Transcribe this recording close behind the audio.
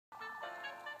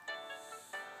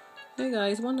Hey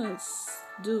guys, wanna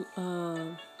do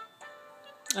I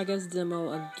guess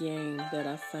demo a game that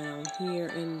I found here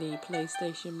in the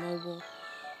PlayStation Mobile.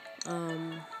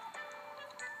 Um,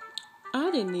 I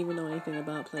didn't even know anything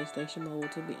about PlayStation Mobile,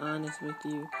 to be honest with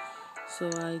you. So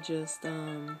I just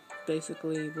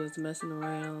basically was messing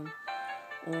around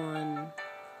on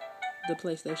the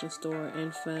PlayStation Store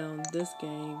and found this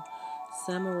game,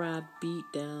 Samurai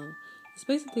Beatdown. It's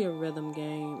basically a rhythm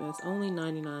game. It's only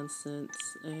 99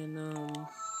 cents, and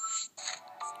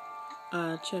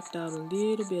I checked out a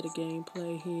little bit of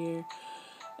gameplay here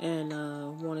and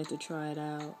wanted to try it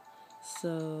out.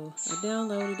 So I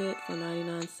downloaded it for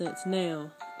 99 cents.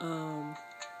 Now,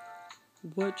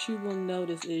 what you will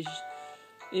notice is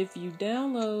if you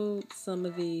download some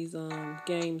of these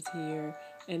games here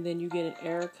and then you get an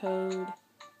error code,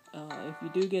 if you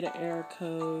do get an error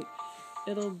code,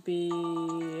 it'll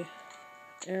be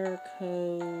error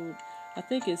code, I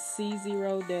think it's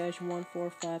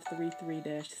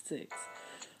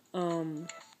C0-14533-6.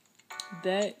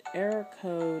 That error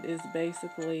code is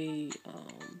basically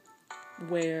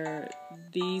where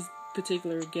these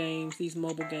particular games, these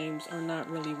mobile games, are not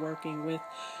really working with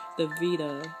the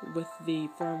Vita with the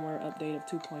firmware update of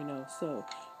 2.0. So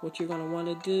what you're going to want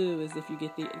to do is if you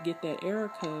get that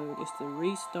error code, is to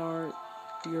restart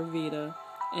your Vita,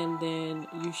 and then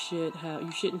you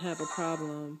shouldn't have a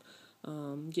problem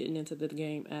getting into the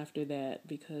game after that,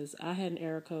 because I had an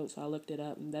error code, so I looked it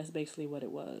up, and that's basically what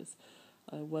it was.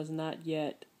 It was not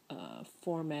yet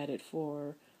formatted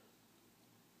for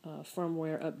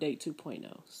firmware update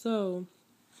 2.0. So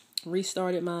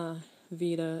restarted my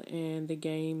Vita and the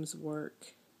games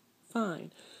work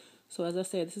fine. So as I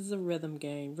said, this is a rhythm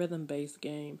game, rhythm-based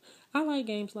game. I like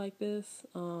games like this.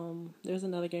 There's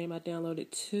another game I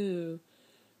downloaded too,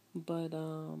 but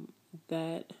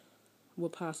that will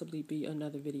possibly be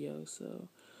another video. So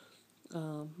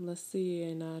let's see,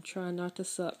 and I try not to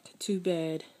suck too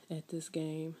bad at this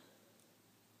game.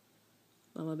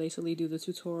 I'm gonna basically do the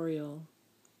tutorial.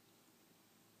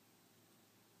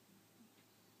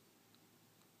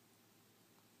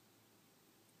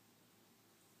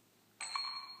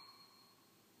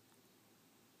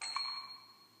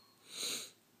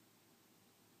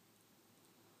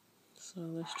 So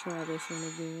let's try this one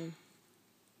again.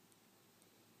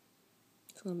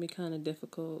 It's going to be kind of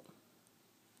difficult.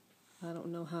 I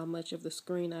don't know how much of the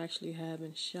screen I actually have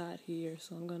in shot here,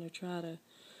 so I'm going to try to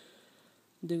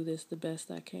do this the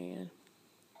best I can.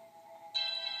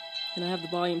 And I have the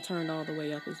volume turned all the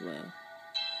way up as well.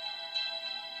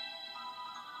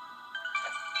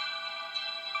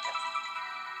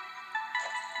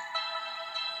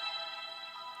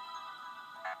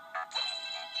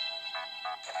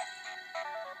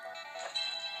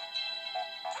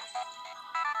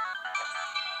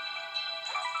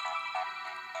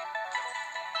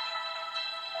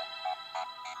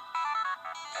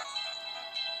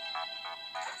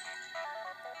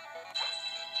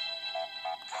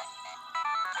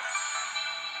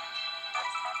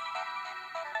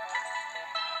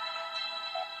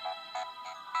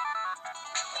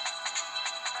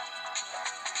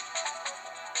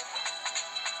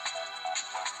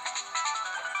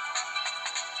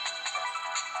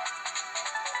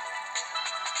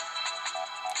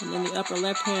 And in the upper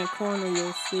left-hand corner,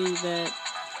 you'll see that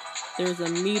there's a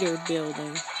meter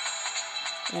building,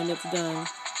 and it's done.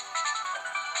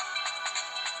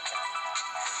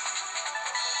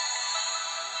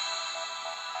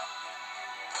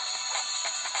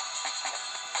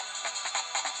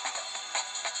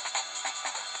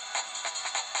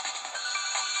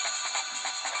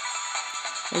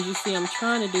 As you see, I'm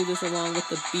trying to do this along with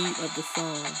the beat of the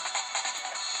song.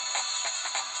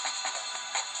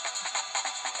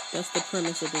 That's the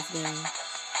premise of this game.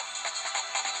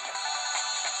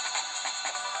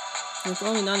 And it's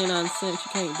only 99 cents,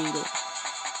 you can't beat it.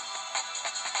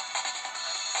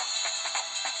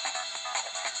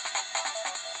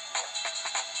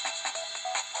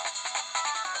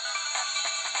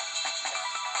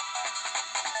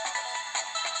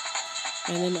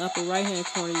 And in the upper right hand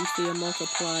corner you see a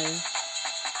multiplier.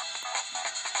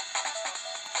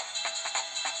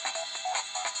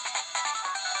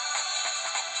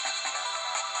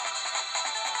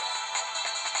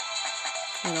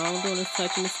 And all I'm doing is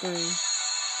touching the screen.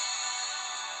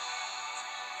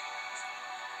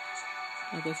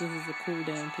 I guess this is a cool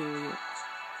down period.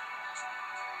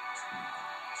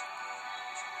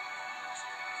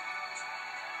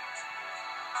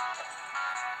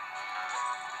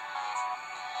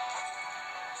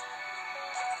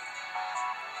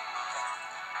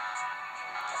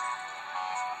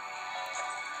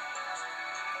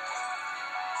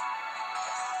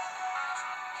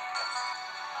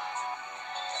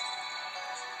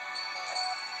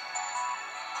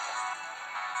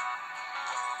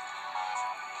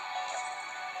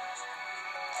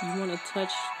 You want to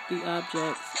touch the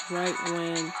objects right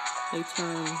when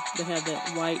they have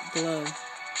that white glow.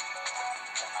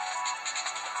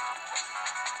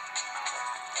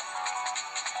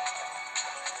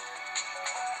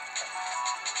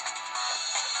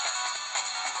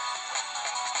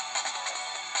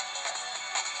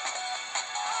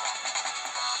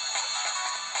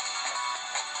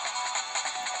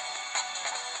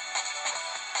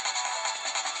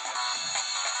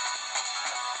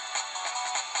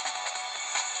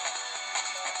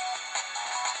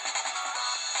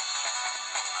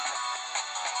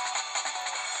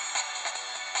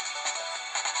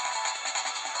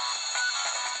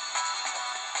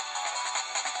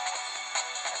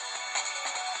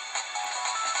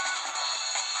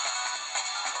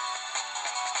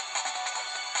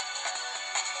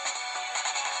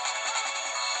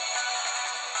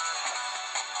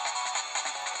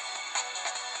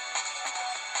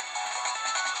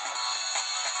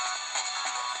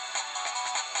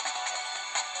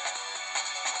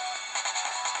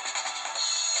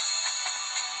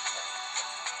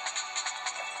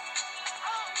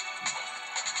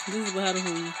 This is what happens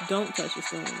when you don't touch the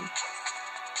stone.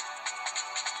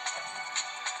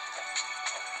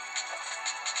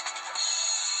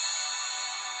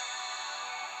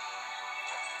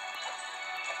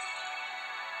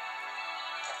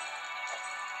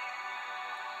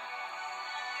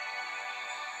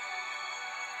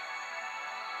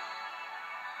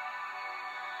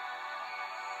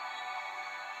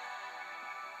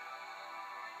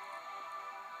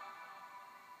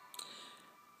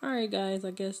 Alright guys,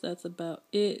 I guess that's about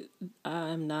it.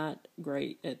 I'm not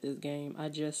great at this game. I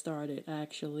just started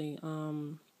actually,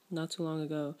 not too long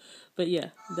ago. But yeah,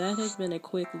 that has been a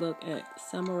quick look at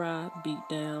Samurai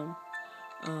Beatdown.